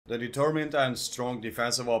The determined and strong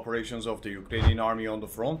defensive operations of the Ukrainian army on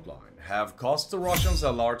the front line have cost the Russians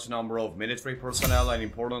a large number of military personnel and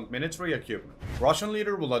important military equipment. Russian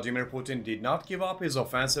leader Vladimir Putin did not give up his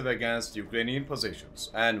offensive against Ukrainian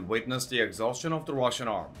positions and witnessed the exhaustion of the Russian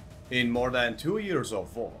army. In more than 2 years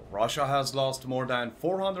of war, Russia has lost more than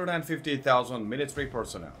 450,000 military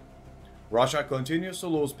personnel. Russia continues to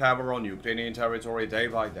lose power on Ukrainian territory day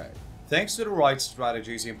by day. Thanks to the right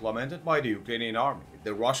strategies implemented by the Ukrainian army,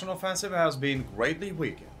 the Russian offensive has been greatly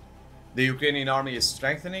weakened. The Ukrainian army is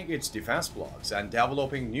strengthening its defense blocks and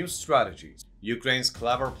developing new strategies. Ukraine's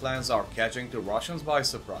clever plans are catching the Russians by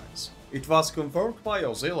surprise. It was confirmed by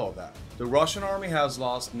Ozillo that the Russian army has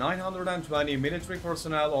lost 920 military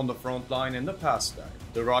personnel on the front line in the past day.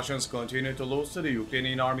 The Russians continue to lose to the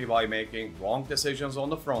Ukrainian army by making wrong decisions on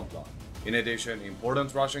the front line. In addition,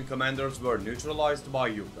 important Russian commanders were neutralized by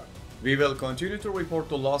Ukraine. We will continue to report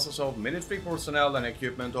the losses of military personnel and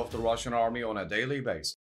equipment of the Russian army on a daily basis.